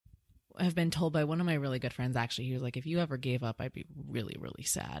have been told by one of my really good friends, actually. He was like, if you ever gave up, I'd be really, really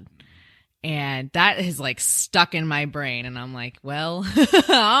sad. And that is like stuck in my brain. And I'm like, well,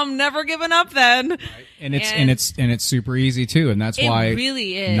 I'm never giving up then. Right. And it's super easy too. And that's why it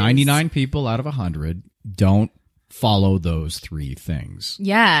really is. 99 people out of 100 don't follow those 3 things.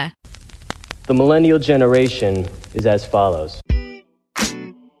 Yeah. The millennial generation is as follows.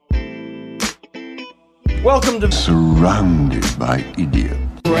 Welcome to Surrounded by Idiots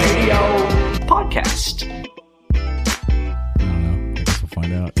Radio Podcast. I don't know. I guess we'll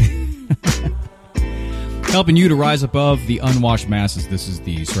find out. Helping you to rise above the unwashed masses. This is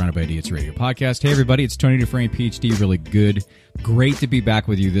the Surrounded by Idiots Radio Podcast. Hey, everybody. It's Tony Dufresne, PhD. Really good. Great to be back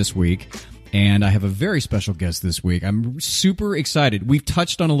with you this week. And I have a very special guest this week. I'm super excited. We've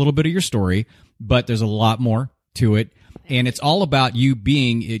touched on a little bit of your story, but there's a lot more to it. And it's all about you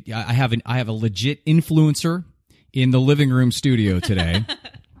being, I have a legit influencer in the living room studio today.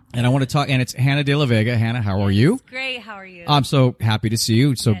 And I want to talk, and it's Hanna de la Vega. Hanna, how are you? Great. How are you? I'm so happy to see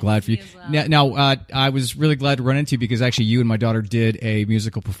you. So glad for you. Well. Now, I was really glad to run into you because actually you and my daughter did a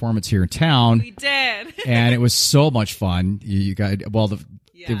musical performance here in town. We did. And it was so much fun. You guys, well,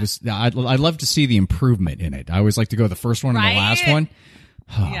 it was, I'd love to see the improvement in it. I always like to go the first one and the last one.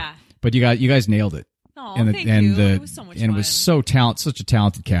 Yeah. But you guys nailed it. Oh, thank you. It was so much fun. And it was such a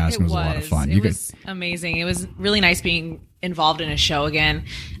talented cast. And it was a lot of fun. It was amazing. It was really nice being involved in a show again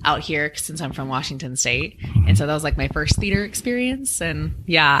out here since I'm from Washington State. And so that was like my first theater experience. And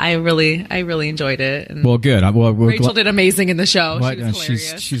yeah, I really enjoyed it. And well, good. Rachel did amazing in the show. What? She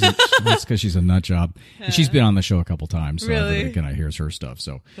was hilarious. That's because she's a nut job. She's been on the show a couple times. So really? Again, I hear her stuff.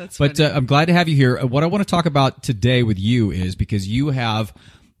 So, that's but I'm glad to have you here. What I want to talk about today with you is because you have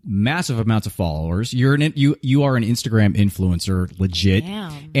massive amounts of followers. You are an Instagram influencer, legit.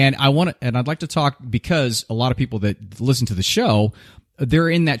 And I'd like to talk because a lot of people that listen to the show, they're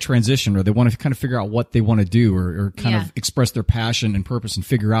in that transition or they want to kind of figure out what they want to do or kind of express their passion and purpose and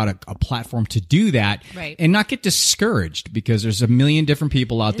figure out a platform to do that and not get discouraged because there's a million different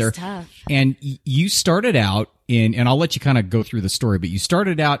people out there. Tough. And you started out and I'll let you kind of go through the story, but you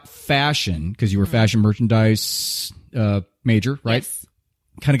started out fashion because you were fashion merchandise major, right? Yes.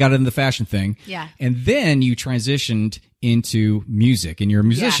 Kind of got into the fashion thing. Yeah. And then you transitioned into music and you're a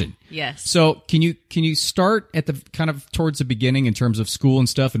musician. Yeah. Yes. So can you start at the kind of towards the beginning in terms of school and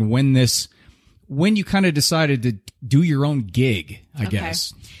stuff and when you kind of decided to do your own gig, I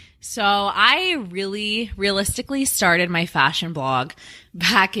guess. So I really realistically started my fashion blog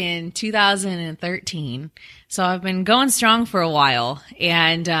back in 2013. So I've been going strong for a while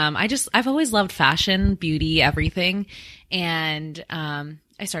and I've always loved fashion, beauty, everything. And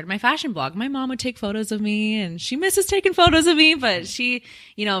I started my fashion blog. My mom would take photos of me and she misses taking photos of me, but she,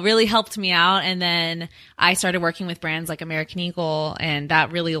 really helped me out. And then I started working with brands like American Eagle and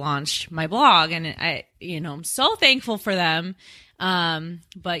that really launched my blog. And I'm so thankful for them.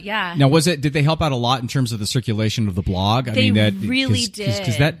 But yeah. Now, did they help out a lot in terms of the circulation of the blog? They really did.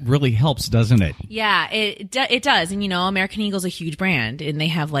 Because that really helps, doesn't it? Yeah, it does. And American Eagle's a huge brand and they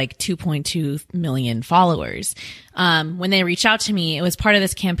have like 2.2 million followers. When they reached out to me, it was part of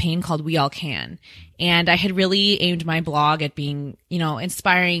this campaign called We All Can. And I had really aimed my blog at being,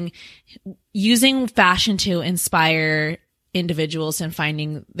 inspiring, using fashion to inspire individuals and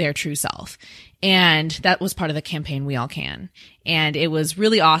finding their true self. And that was part of the campaign We All Can. And it was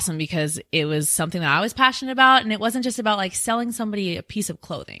really awesome because it was something that I was passionate about. And it wasn't just about like selling somebody a piece of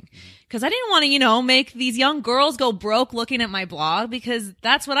clothing. Cause I didn't want to, make these young girls go broke looking at my blog because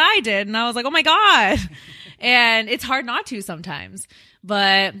that's what I did. And I was like, oh my God. And it's hard not to sometimes.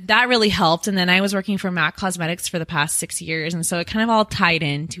 But that really helped. And then I was working for MAC Cosmetics for the past 6 years. And so it kind of all tied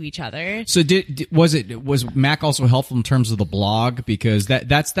into each other. So was MAC also helpful in terms of the blog? Because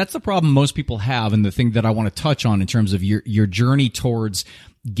that's the problem most people have. And the thing that I want to touch on in terms of your journey towards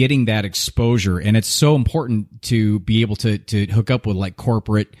getting that exposure. And it's so important to be able to hook up with like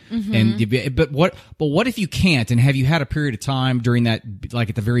corporate but what if you can't? And have you had a period of time during that, like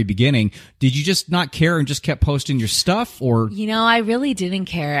at the very beginning, did you just not care and just kept posting your stuff or? I really didn't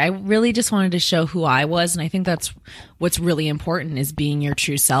care. I really just wanted to show who I was. And I think that's what's really important is being your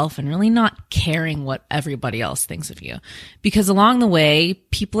true self and really not caring what everybody else thinks of you. Because along the way,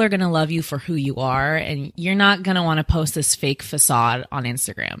 people are going to love you for who you are. And you're not going to want to post this fake facade on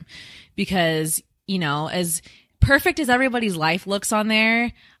Instagram because, as perfect as everybody's life looks on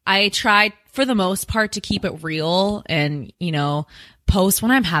there, I tried for the most part to keep it real and, post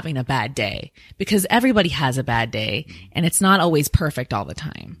when I'm having a bad day because everybody has a bad day and it's not always perfect all the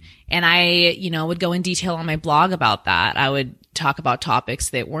time. And I, would go in detail on my blog about that. I would talk about topics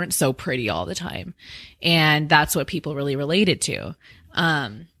that weren't so pretty all the time. And that's what people really related to.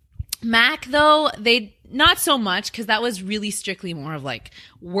 Mac, though, they not so much, because that was really strictly more of like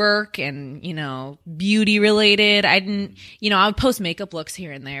work and, beauty related. I didn't, I would post makeup looks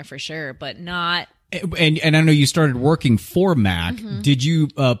here and there for sure, but not. And I know you started working for Mac. Did you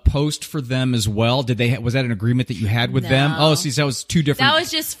post for them as well? Did they? Was that an agreement that you had with them? Oh, see, that was two different. That was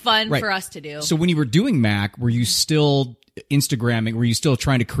just fun for us to do. So when you were doing Mac, were you still Instagramming? Were you still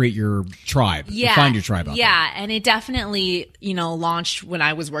trying to create your tribe? Yeah, find your tribe out there? And it definitely, launched when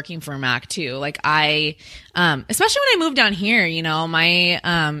I was working for Mac too. Like I, especially when I moved down here, my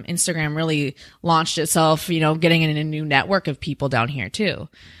Instagram really launched itself. Getting in a new network of people down here too.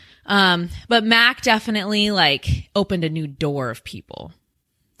 But Mac definitely like opened a new door of people.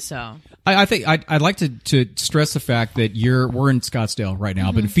 So I think I'd like to stress the fact that we're in Scottsdale right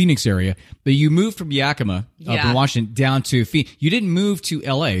now, but in Phoenix area, but you moved from Yakima up in Washington down to Phoenix. You didn't move to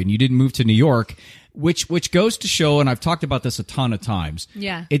LA and you didn't move to New York, which goes to show, and I've talked about this a ton of times.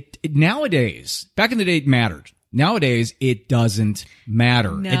 Yeah. It nowadays, back in the day it mattered. Nowadays, it doesn't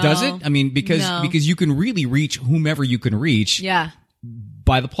matter. No. It doesn't? I mean, because you can really reach whomever you can reach. Yeah.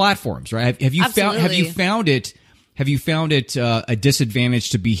 By the platforms, right? Have you found it a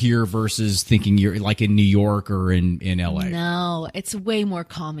disadvantage to be here versus thinking you're like in New York or in LA? No, it's way more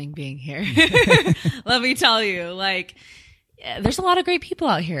calming being here. Let me tell you, like, there's a lot of great people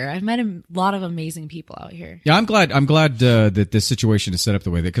out here. I've met a lot of amazing people out here. Yeah, I'm glad that this situation is set up the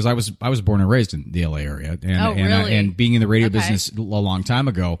way that, because I was born and raised in the LA area, and being in the radio business a long time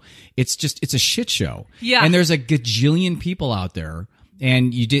ago, it's a shit show. Yeah, and there's a gajillion people out there.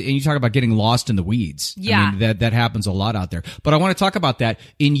 And you talk about getting lost in the weeds. Yeah. I mean, that happens a lot out there. But I want to talk about that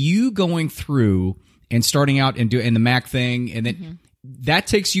in you going through and starting out and doing the Mac thing. And then that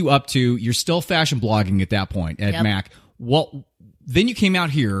takes you up to, you're still fashion blogging at that point at Mac. Well, then you came out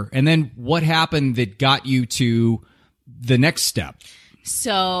here, and then what happened that got you to the next step?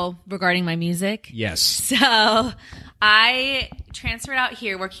 So regarding my music? Yes. So I transferred out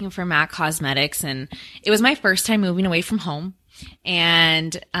here working for MAC Cosmetics, and it was my first time moving away from home.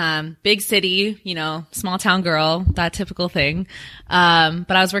 And big city, small town girl, that typical thing.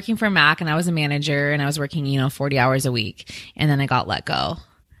 But I was working for Mac, and I was a manager, and I was working, 40 hours a week. And then I got let go.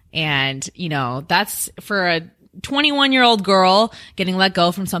 And, that's for a 21-year-old girl getting let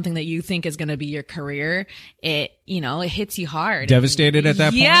go from something that you think is going to be your career. It hits you hard. Devastated at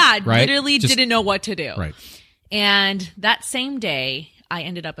that point? Yeah, right? Literally didn't know what to do. Right. And that same day, I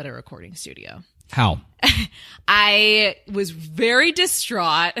ended up at a recording studio. How? I was very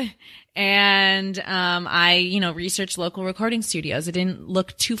distraught, and I researched local recording studios. I didn't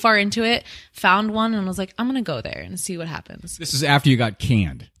look too far into it, found one, and was like, I'm going to go there and see what happens. This is after you got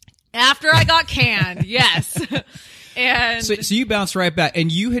canned. After I got canned, yes. And so you bounced right back,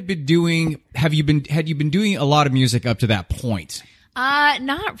 and you had been doing, had you been doing a lot of music up to that point?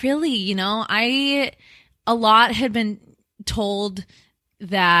 Not really, a lot had been told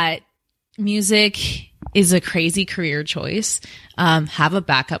that music is a crazy career choice. Have a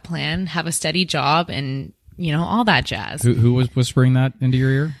backup plan, have a steady job, and all that jazz. Who was whispering that into your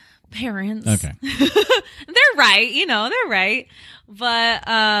ear? Parents. Okay. They're right, they're right. But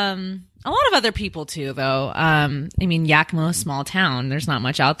a lot of other people too, though. Yakima, small town. There's not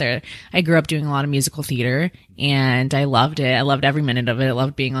much out there. I grew up doing a lot of musical theater, and I loved it. I loved every minute of it. I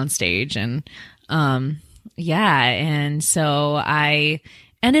loved being on stage, and and so I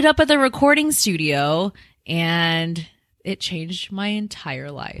ended up at the recording studio, and it changed my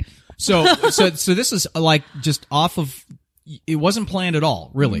entire life. So this is like just off of, it wasn't planned at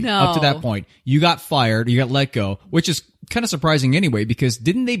all, really. No. Up to that point. You got fired, you got let go, which is kind of surprising anyway, because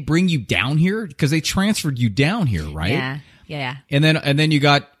didn't they bring you down here? Because they transferred you down here, right? Yeah. And then you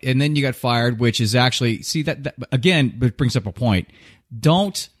got fired, which is actually, see that again, it brings up a point.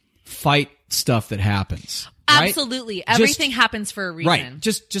 Don't fight stuff that happens. Right? Absolutely. Everything happens for a reason. Right.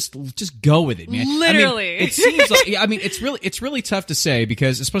 Just go with it, man. Literally. It seems like, it's really tough to say,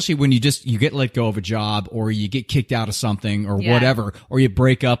 because especially when you get let go of a job, or you get kicked out of something, or whatever, or you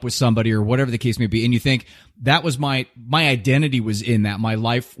break up with somebody, or whatever the case may be, and you think, that was my identity was in that. My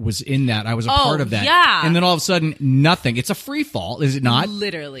life was in that. I was a part of that. Yeah. And then all of a sudden, nothing. It's a free fall, is it not?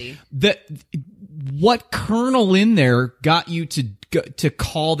 Literally. What kernel in there got you to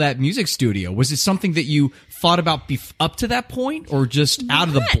call that music studio? Was it something that you thought about up to that point, or just out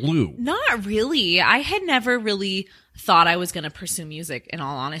of the blue? Not really. I had never really thought I was going to pursue music, in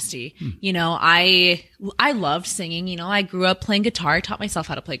all honesty. I loved singing. I grew up playing guitar. I taught myself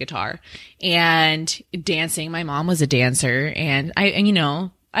how to play guitar, and dancing. My mom was a dancer, and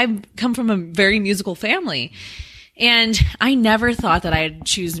I come from a very musical family. And I never thought that I'd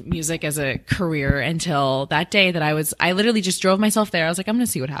choose music as a career until that day that I literally just drove myself there. I was like, I'm going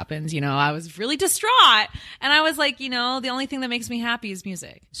to see what happens. I was really distraught. And I was like, the only thing that makes me happy is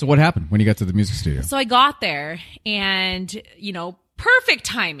music. So what happened when you got to the music studio? So I got there and, perfect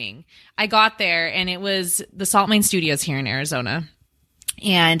timing. I got there and it was the Salt Mine Studios here in Arizona.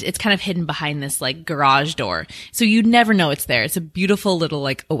 And it's kind of hidden behind this like garage door. So you'd never know it's there. It's a beautiful little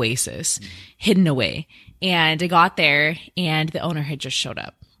like oasis hidden away. And I got there and the owner had just showed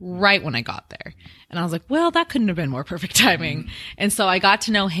up right when I got there. And I was like, well, that couldn't have been more perfect timing. And so I got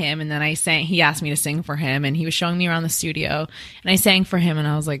to know him and then he asked me to sing for him and he was showing me around the studio and I sang for him and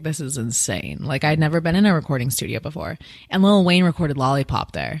I was like, this is insane. Like I'd never been in a recording studio before. And Lil Wayne recorded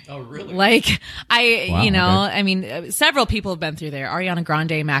Lollipop there. Oh, really? Like Wow, okay. I mean, several people have been through there. Ariana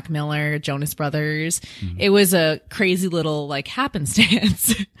Grande, Mac Miller, Jonas Brothers. It was a crazy little like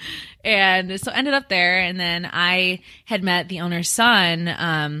happenstance. And so I ended up there and then I had met the owner's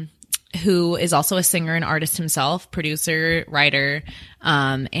son, who is also a singer and artist himself, producer, writer,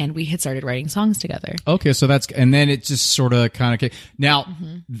 and we had started writing songs together. Okay, so and then it just sort of kind of now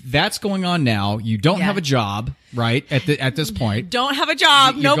that's going on now. You don't have a job, right? At this point, don't have a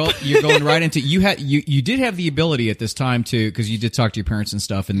job. Nope. You're going right into you did have the ability at this time to because you did talk to your parents and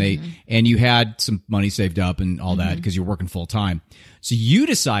stuff, and and you had some money saved up and all that because you're working full time. So you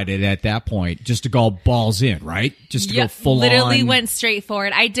decided at that point just to go balls in, right? Just to go full on. Literally went straight for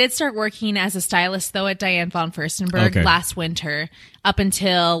it. I did start working as a stylist though at Diane von Furstenberg last winter up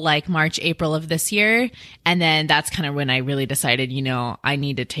until like March, April of this year. And then that's kind of when I really decided, I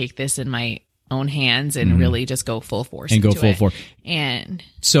need to take this in my own hands and really just go full force. And go full force. And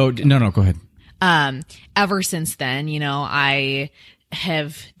so, no, go ahead. Ever since then, I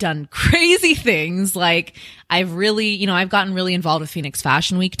have done crazy things. Like I've really, I've gotten really involved with Phoenix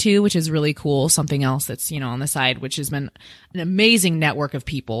Fashion Week too, which is really cool. Something else that's, on the side, which has been an amazing network of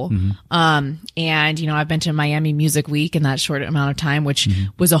people. And, I've been to Miami Music Week in that short amount of time, which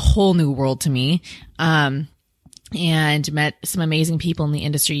was a whole new world to me. And met some amazing people in the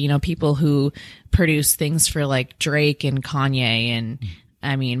industry, people who produce things for like Drake and Kanye and,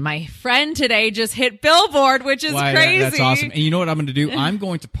 I mean, my friend today just hit Billboard, which is crazy. That's awesome. And you know what I'm going to do? I'm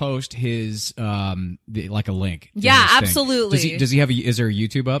going to post his, like a link. Yeah, absolutely. Does he have is there a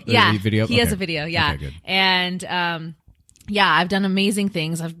YouTube up? Yeah. A video? He has a video. Yeah. Okay, good. And, I've done amazing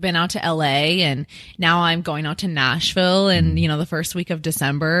things. I've been out to LA and now I'm going out to Nashville and, the first week of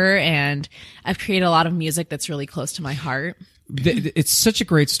December. And I've created a lot of music that's really close to my heart. It's such a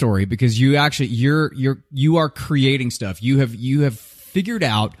great story because you actually, you are creating stuff. You have figured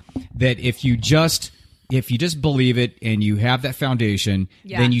out that if you just believe it and you have that foundation,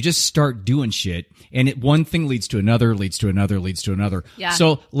 then you just start doing shit. And one thing leads to another, leads to another, leads to another. Yeah.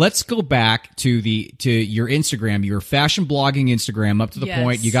 So let's go back to your Instagram, your fashion blogging Instagram up to the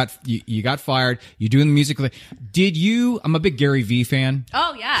point you got fired. You're doing the music. I'm a big Gary Vee fan.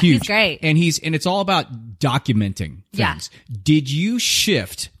 Oh yeah. Huge. He's great. And it's all about documenting things. Yeah. Did you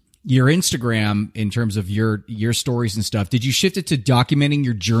shift your Instagram in terms of your stories and stuff? Did you shift it to documenting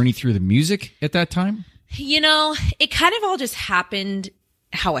your journey through the music at that time? It kind of all just happened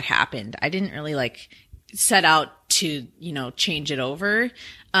how it happened. I didn't really like set out to, change it over.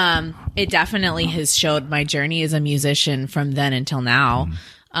 It definitely has showed my journey as a musician from then until now.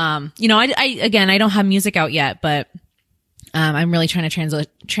 I don't have music out yet, but I'm really trying to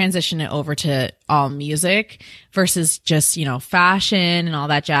transition it over to all music versus just, fashion and all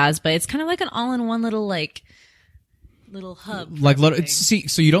that jazz. But it's kind of like an all-in-one little hub.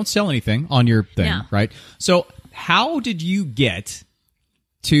 So you don't sell anything on your thing, right? So how did you get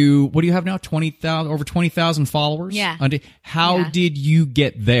to, what do you have now? Over 20,000 followers? Yeah. How did you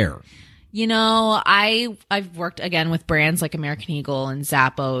get there? I've worked again with brands like American Eagle and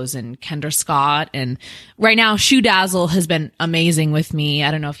Zappos and Kendra Scott. And right now Shoe Dazzle has been amazing with me. I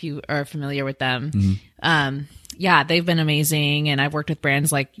don't know if you are familiar with them. They've been amazing. And I've worked with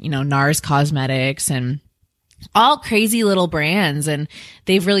brands like, NARS Cosmetics and all crazy little brands. And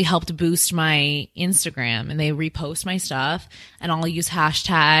they've really helped boost my Instagram and they repost my stuff and I'll use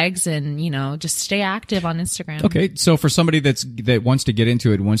hashtags and, just stay active on Instagram. Okay. So for somebody that wants to get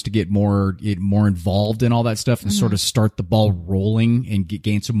into it, wants to get more involved in all that stuff and sort of start the ball rolling and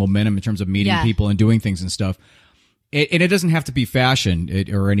gain some momentum in terms of meeting people and doing things and stuff. And it doesn't have to be fashion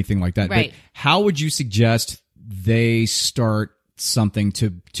or anything like that. Right. But how would you suggest they start something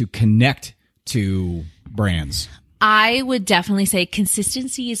to connect to brands? I would definitely say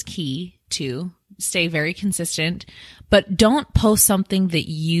consistency is key too. Stay very consistent, but don't post something that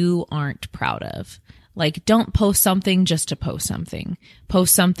you aren't proud of. Like, don't post something just to post something.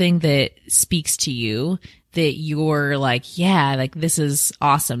 Post something that speaks to you, that you're like, yeah, like this is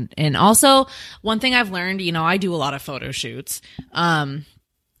awesome. And also one thing I've learned, you know, I do a lot of photo shoots,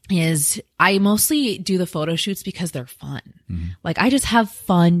 is I mostly do the photo shoots because they're fun. Like, I just have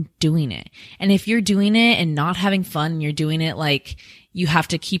fun doing it. And if you're doing it and not having fun, you're doing it like you have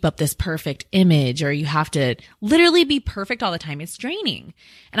to keep up this perfect image, or you have to literally be perfect all the time, it's draining.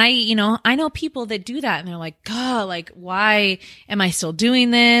 And I know people that do that and they're like, God, like, why am I still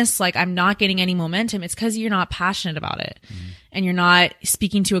doing this? Like, I'm not getting any momentum. It's because you're not passionate about it. And you're not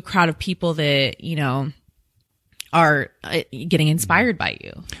speaking to a crowd of people that, you know, are getting inspired by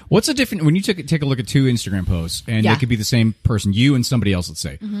you. What's the difference when you take a look at two Instagram posts, and they could be the same person, you and somebody else, let's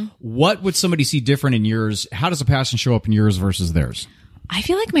say. What would somebody see different in yours? How does the passion show up in yours versus theirs? I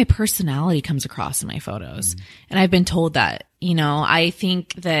feel like my personality comes across in my photos. And I've been told that, you know, I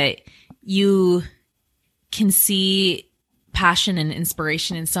think that you can see passion and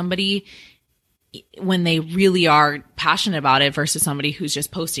inspiration in somebody when they really are passionate about it versus somebody who's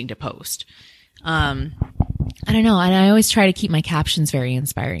just posting to post. I don't know. And I always try to keep my captions very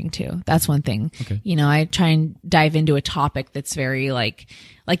inspiring too. That's one thing. Okay. You know, I try and dive into a topic that's very like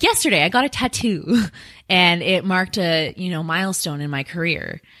yesterday I got a tattoo and it marked a, you know, milestone in my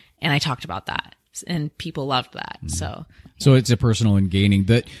career. And I talked about that and people loved that. So it's a personal and gaining.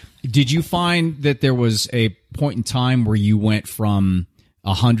 Did you find that there was a point in time where you went from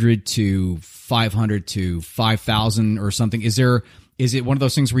 100 to 500 to 5,000 or something? Is it one of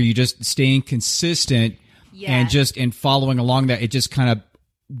those things where you just staying consistent and following along that it just kind of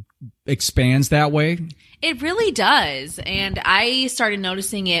expands that way? It really does. And I started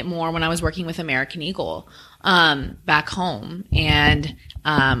noticing it more when I was working with American Eagle back home. And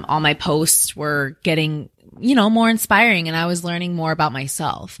all my posts were getting, you know, more inspiring, and I was learning more about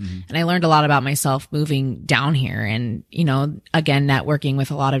myself. And I learned a lot about myself moving down here, and, you know, again, networking with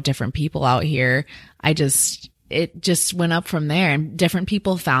a lot of different people out here. It just went up from there, and different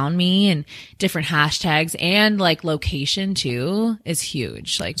people found me, and different hashtags, and like location too is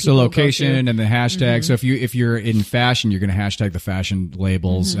huge. Like, so location and the hashtag. So if you're in fashion, you're going to hashtag the fashion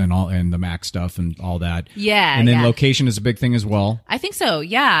labels and all, and the Mac stuff and all that. Yeah. And then location is a big thing as well. I think so.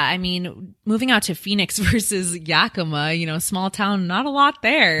 Yeah. I mean, moving out to Phoenix versus Yakima, you know, small town, not a lot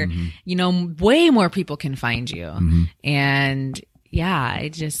there. You know, way more people can find you. And yeah,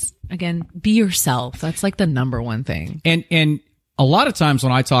 again, be yourself. That's like the number one thing. And a lot of times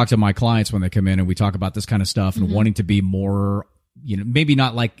when I talk to my clients, when they come in and we talk about this kind of stuff and wanting to be more, you know, maybe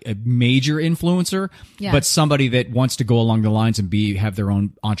not like a major influencer, but somebody that wants to go along the lines and have their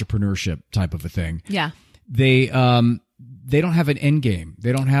own entrepreneurship type of a thing. Yeah. They don't have an end game.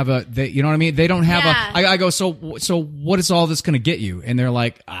 They don't have you know what I mean? They don't have I go, so what is all this going to get you? And they're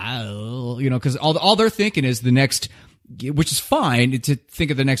like, you know, cause all they're thinking is the next, which is fine to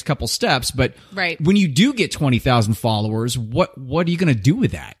think of the next couple steps. But when you do get 20,000 followers, what are you going to do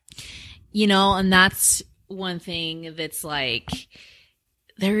with that? You know, and that's one thing that's like,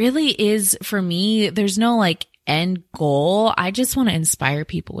 there really is, for me, there's no like end goal. I just want to inspire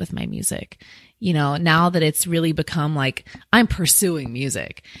people with my music. You know, now that it's really become like I'm pursuing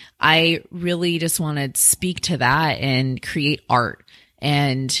music, I really just want to speak to that and create art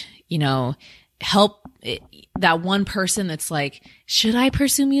and, you know, help that one person that's like, should I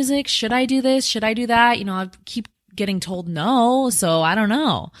pursue music? Should I do this? Should I do that? You know, I keep getting told no, so I don't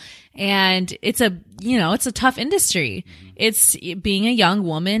know. And it's a tough industry. It's being a young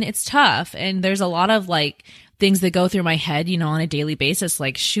woman, it's tough. And there's a lot of like things that go through my head, you know, on a daily basis,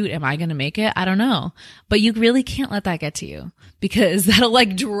 like, shoot, am I going to make it? I don't know. But you really can't let that get to you, because that'll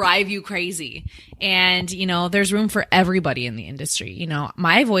like drive you crazy. And, you know, there's room for everybody in the industry. You know,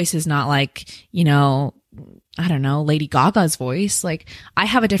 my voice is not like, you know, I don't know, Lady Gaga's voice. Like, I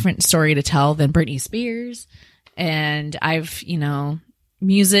have a different story to tell than Britney Spears. And I've, you know,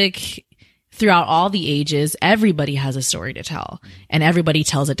 music throughout all the ages, everybody has a story to tell, and everybody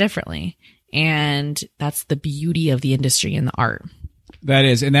tells it differently. And that's the beauty of the industry and the art. That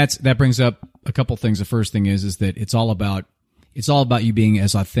is, and that brings up a couple things. The first thing is that it's all about you being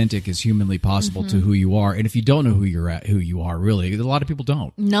as authentic as humanly possible to who you are. And if you don't know who you are, really, a lot of people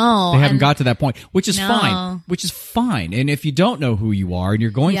don't. No, they haven't got to that point, which is fine. And if you don't know who you are and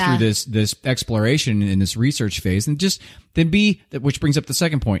you're going through this exploration in this research phase, which brings up the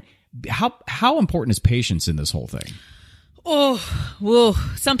second point. How important is patience in this whole thing? Oh, whoa.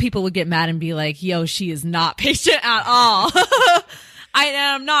 Some people would get mad and be like, yo, she is not patient at all.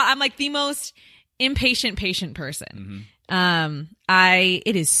 I'm not. I'm like the most impatient person.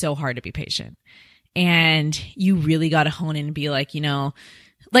 It is so hard to be patient, and you really got to hone in and be like, you know,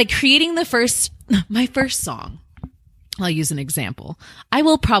 like creating my first song. I'll use an example. I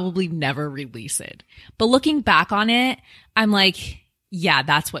will probably never release it, but looking back on it, I'm like, yeah,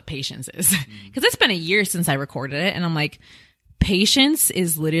 that's what patience is. Because it's been a year since I recorded it, and I'm like, patience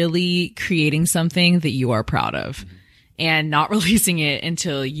is literally creating something that you are proud of and not releasing it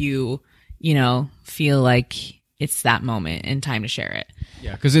until you feel like it's that moment and time to share it.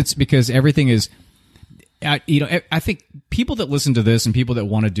 Yeah, because everything is, I think people that listen to this and people that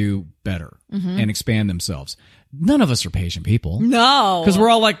want to do better and expand themselves, none of us are patient people. No. Because we're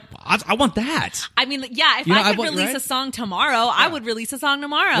all like, I want that. I mean, yeah, if I could release a song tomorrow, I would release a song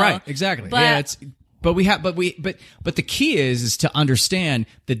tomorrow. Right, exactly. But, but the key is to understand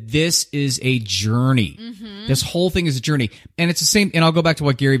that this is a journey. This whole thing is a journey. And it's the same, and I'll go back to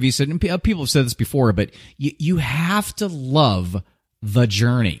what Gary Vee said, and people have said this before, but you have to love the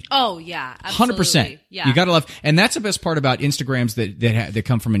journey. Oh yeah, absolutely. 100%. Yeah. You got to love, and that's the best part about Instagrams that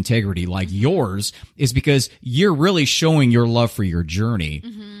come from integrity, like yours, is because you're really showing your love for your journey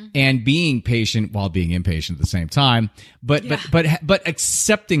and being patient while being impatient at the same time. But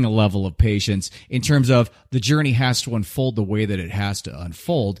accepting a level of patience in terms of the journey has to unfold the way that it has to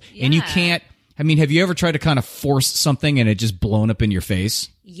unfold, and you can't. I mean, have you ever tried to kind of force something and it just blown up in your face?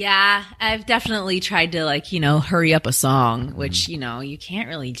 Yeah, I've definitely tried to hurry up a song, which, you can't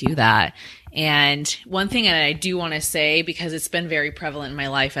really do that. And one thing that I do want to say, because it's been very prevalent in my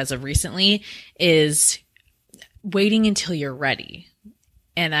life as of recently, is waiting until you're ready.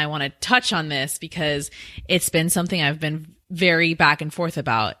 And I want to touch on this because it's been something I've been very back and forth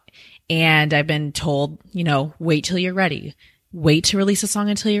about. And I've been told, wait till you're ready. Wait to release a song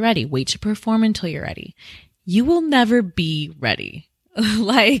until you're ready. Wait to perform until you're ready. You will never be ready.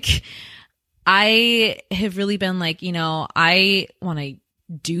 Like, I have really been like, I want to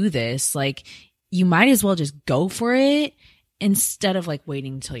do this. Like, you might as well just go for it instead of like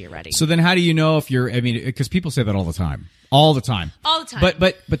waiting until you're ready. So then how do you know if because people say that all the time. All the time.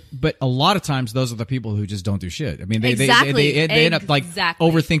 But a lot of times those are the people who just don't do shit. I mean, they end up like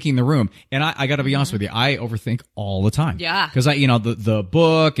overthinking the room. And I got to be honest with you, I overthink all the time. Yeah. Because the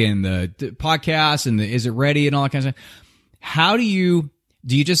book and the podcast and the is it ready and all that kind of stuff. How do you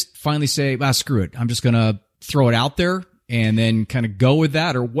just finally say, screw it, I'm just going to throw it out there and then kind of go with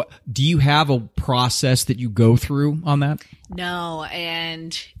that? Or what? Do you have a process that you go through on that? No,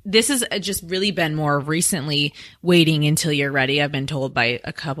 and this has just really been more recently, waiting until you're ready. I've been told by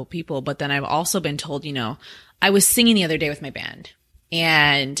a couple people, but then I've also been told, I was singing the other day with my band,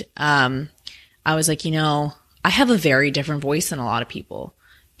 and I was like, I have a very different voice than a lot of people,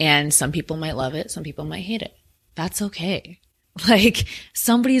 and some people might love it, some people might hate it. That's okay. Like,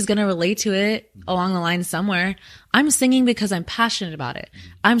 somebody's going to relate to it along the line somewhere. I'm singing because I'm passionate about it.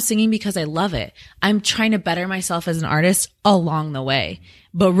 I'm singing because I love it. I'm trying to better myself as an artist along the way,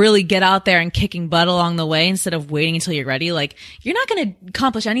 but really get out there and kicking butt along the way instead of waiting until you're ready. Like, you're not going to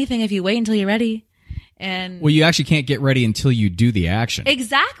accomplish anything if you wait until you're ready. And well, you actually can't get ready until you do the action.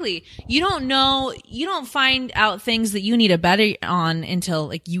 Exactly. You don't find out things that you need to better on until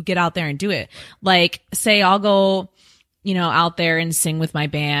like you get out there and do it. Like, say I'll go, out there and sing with my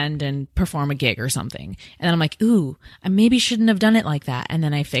band and perform a gig or something. And then I'm like, ooh, I maybe shouldn't have done it like that. And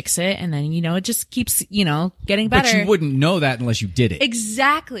then I fix it. And then, it just keeps, getting better. But you wouldn't know that unless you did it.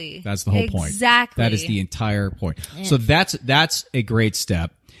 Exactly. That's the whole point. Exactly. That is the entire point. Yeah. So that's a great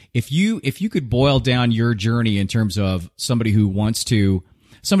step. If you could boil down your journey in terms of somebody who wants to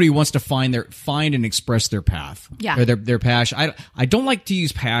find and express their path, or their passion. I don't like to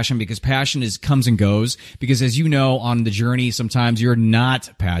use passion because passion comes and goes. Because as you know, on the journey, sometimes you're not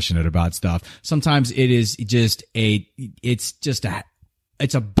passionate about stuff. Sometimes it is just it's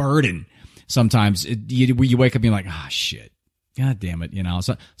a burden. Sometimes you wake up being like, shit. God damn it,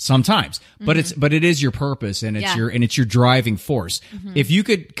 So sometimes, but it is your purpose and it's your driving force. If you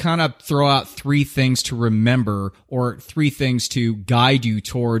could kind of throw out 3 things to remember or 3 things to guide you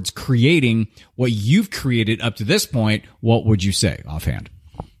towards creating what you've created up to this point, what would you say offhand?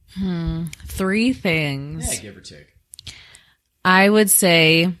 3 things. Yeah, give or take. I would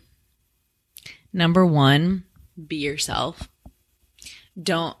say, number 1, be yourself.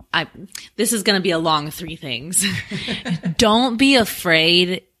 This is going to be a long 3 things. Don't be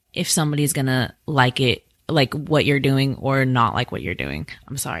afraid if somebody's going to like it, like what you're doing, or not like what you're doing.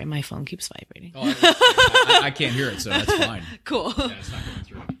 I'm sorry, my phone keeps vibrating. I can't hear it, so that's fine. Cool. Yeah, it's not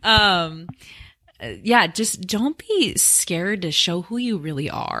going through. Just don't be scared to show who you really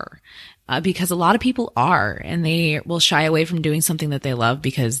are. Because a lot of people are, and they will shy away from doing something that they love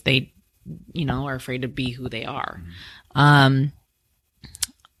because they, are afraid to be who they are.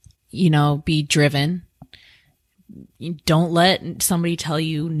 Be driven, you don't let somebody tell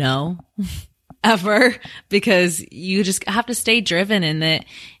you no ever, because you just have to stay driven in that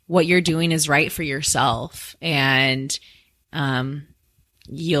what you're doing is right for yourself. And,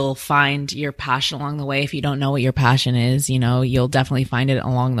 you'll find your passion along the way. If you don't know what your passion is, you'll definitely find it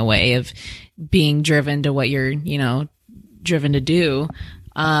along the way of being driven to what you're, driven to do.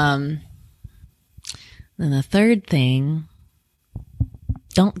 Then the third thing,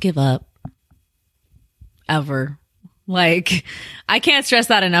 don't give up ever. Like, I can't stress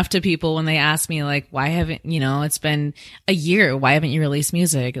that enough to people when they ask me, like, why haven't, it's been a year. Why haven't you released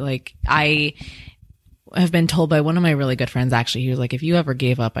music? Like, I have been told by one of my really good friends, actually, he was like, if you ever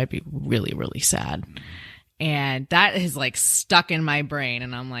gave up, I'd be really, really sad. And that is like stuck in my brain.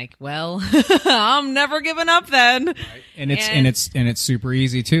 And I'm like, well, I'm never giving up then. Right. And it's super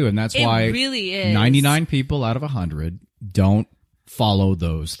easy too. And that's why it really is. 99 people out of 100 don't follow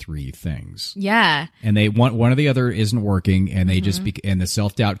those three things. Yeah. And they want one or the other isn't working, and they just and the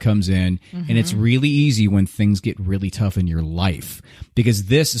self-doubt comes in, and it's really easy when things get really tough in your life, because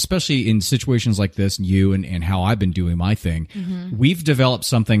this, especially in situations like this, and how I've been doing my thing, we've developed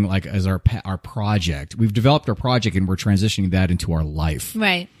something like as our project. We've developed our project, and we're transitioning that into our life.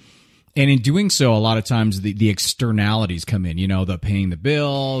 Right. And in doing so, a lot of times the externalities come in, the paying the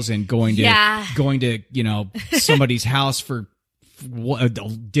bills and going to somebody's house for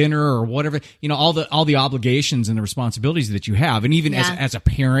dinner or whatever, all the obligations and the responsibilities that you have. And even as a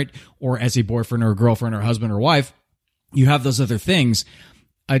parent or as a boyfriend or a girlfriend or husband or wife, you have those other things.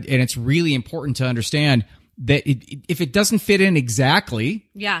 And it's really important to understand that if it doesn't fit in exactly,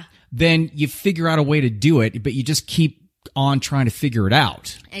 then you figure out a way to do it, but you just keep on trying to figure it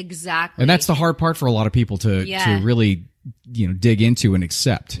out. Exactly. And that's the hard part for a lot of people to really dig into and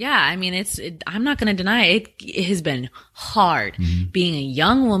accept. Yeah, I mean, I'm not going to deny it. It has been hard being a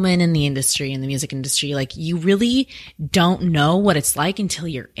young woman in the industry, in the music industry. Like, you really don't know what it's like until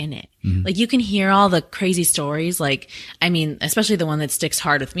you're in it. Like, you can hear all the crazy stories. Like, I mean, especially the one that sticks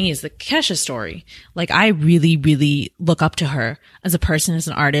hard with me is the Kesha story. Like, I really, really look up to her as a person, as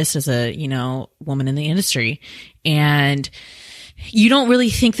an artist, as a, woman in the industry. And you don't really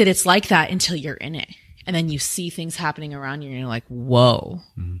think that it's like that until you're in it. And then you see things happening around you and you're like, whoa.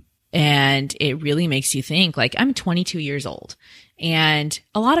 And it really makes you think. Like, I'm 22 years old and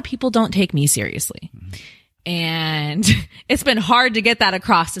a lot of people don't take me seriously. And it's been hard to get that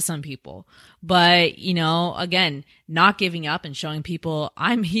across to some people. But, again, not giving up and showing people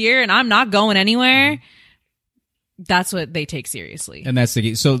I'm here and I'm not going anywhere. That's what they take seriously. And that's the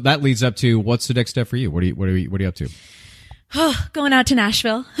key. So that leads up to, what's the next step for you? What are you up to? Going out to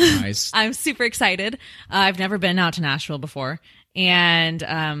Nashville. Nice. I'm super excited. I've never been out to Nashville before. And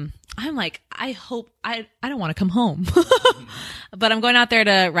I'm like, I hope I don't want to come home. But I'm going out there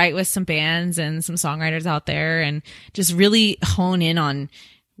to write with some bands and some songwriters out there and just really hone in on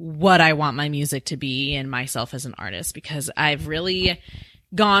what I want my music to be and myself as an artist, because I've really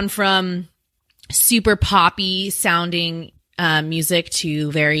gone from super poppy sounding music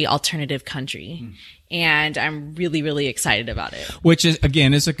to very alternative country. And I'm really, really excited about it. Which is,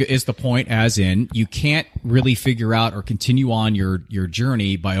 again, is the point, as in, you can't really figure out or continue on your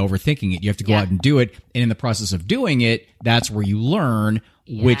journey by overthinking it. You have to go out and do it. And in the process of doing it, that's where you learn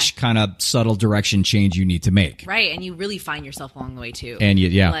which kind of subtle direction change you need to make. Right. And you really find yourself along the way too. And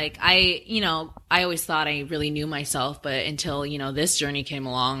like, I always thought I really knew myself, but until, this journey came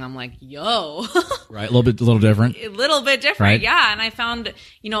along, I'm like, yo. Right. A little different. A little bit different. Right? Yeah. And I found,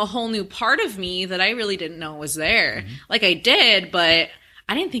 a whole new part of me that I really didn't know was there. Like, I did, but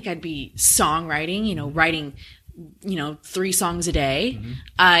I didn't think I'd be songwriting, writing 3 songs a day.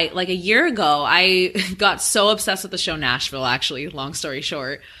 Like a year ago, I got so obsessed with the show Nashville, actually, long story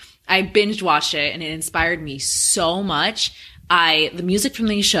short. I binge watched it and it inspired me so much. The music from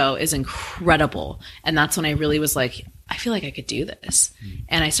the show is incredible. And that's when I really was like, I feel like I could do this.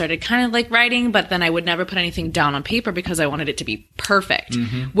 And I started kind of like writing, but then I would never put anything down on paper because I wanted it to be perfect,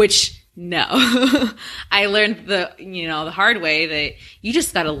 which no, I learned the hard way that you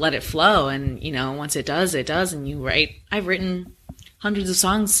just got to let it flow. And, once it does, and you write. I've written hundreds of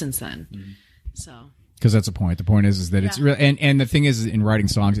songs since then. So. Because that's the point. The point is that it's real. And the thing is, in writing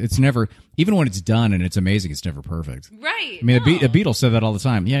songs, it's never, even when it's done and it's amazing, it's never perfect. Right. I mean, the Beatles said that all the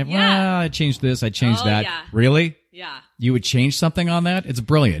time. Well, I changed this, I changed that. Yeah. Really? Yeah. You would change something on that? It's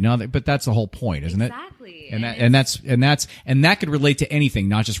brilliant. No, but that's the whole point, isn't it? Exactly. And that could relate to anything,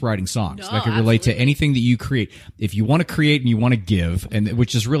 not just writing songs. That could relate to anything that you create. If you want to create and you want to give, and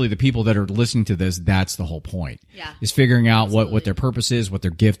which is really the people that are listening to this, that's the whole point. Yeah. Is figuring out what their purpose is, what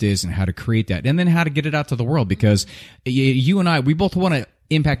their gift is, and how to create that, and then how to get it out to the world. Because you and I, we both want to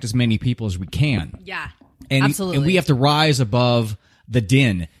impact as many people as we can. Yeah. And, Absolutely. and we have to rise above the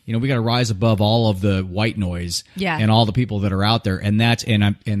din. You know, we got to rise above all of the white noise and all the people that are out there. And that's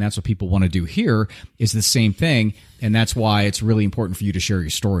what people want to do here is the same thing. And that's why it's really important for you to share your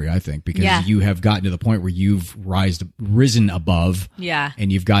story, I think, because you have gotten to the point where you've risen above. Yeah. And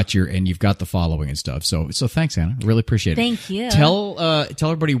you've got the following and stuff. So thanks, Hanna. I really appreciate it. Thank you. Tell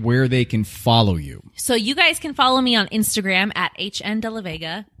everybody where they can follow you. So you guys can follow me on Instagram at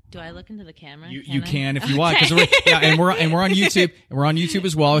HN_DeLaVega. Do I look into the camera? You can if you want, because and we're on YouTube, and we're on YouTube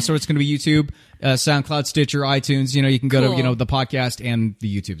as well. So it's going to be YouTube, SoundCloud, Stitcher, iTunes. You know, you can go to the podcast and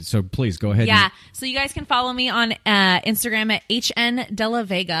the YouTube. So please go ahead. Yeah. So you guys can follow me on Instagram at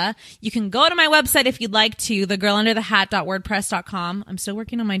HN_DeLaVega. You can go to my website if you'd like to, thegirlunderthehat.wordpress.com. I'm still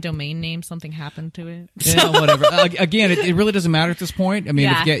working on my domain name. Something happened to it. Yeah, whatever. Again, it really doesn't matter at this point. I mean,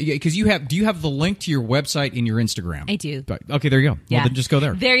 because do you have the link to your website in your Instagram? I do. Okay, there you go. Yeah. Well, then just go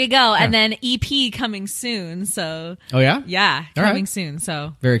there. There you go. And then EP coming soon. So. Oh yeah. Yeah, All coming right. soon.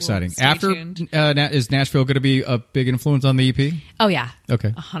 So very exciting. Stay After tuned. Is Nashville going to be a big influence on the EP? Oh yeah. Okay.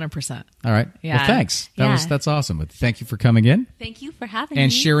 100%. All right. Yeah. Well, thanks. That's awesome. But thank you for coming in Thank you for having me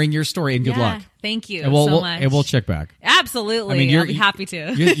and sharing your story. And good luck. Thank you And so much. And we'll check back. Absolutely. I mean, I'll be happy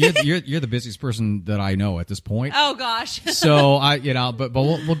to. You're the busiest person that I know at this point. Oh gosh. So but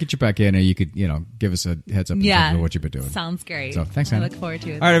we'll get you back in, and you could give us a heads up in terms of what you've been doing. Sounds great. So thanks, I Hanna. look forward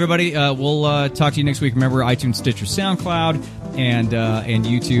to it. All right, everybody. We'll talk to you next week. Remember, iTunes, Stitcher, SoundCloud, and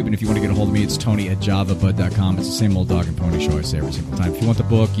YouTube. And if you want to get a hold of me, it's Tony@javabud.com. It's the same old dog and pony show I say every single time. If you want the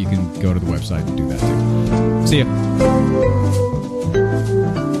book, you can go to the website and do that too. See ya.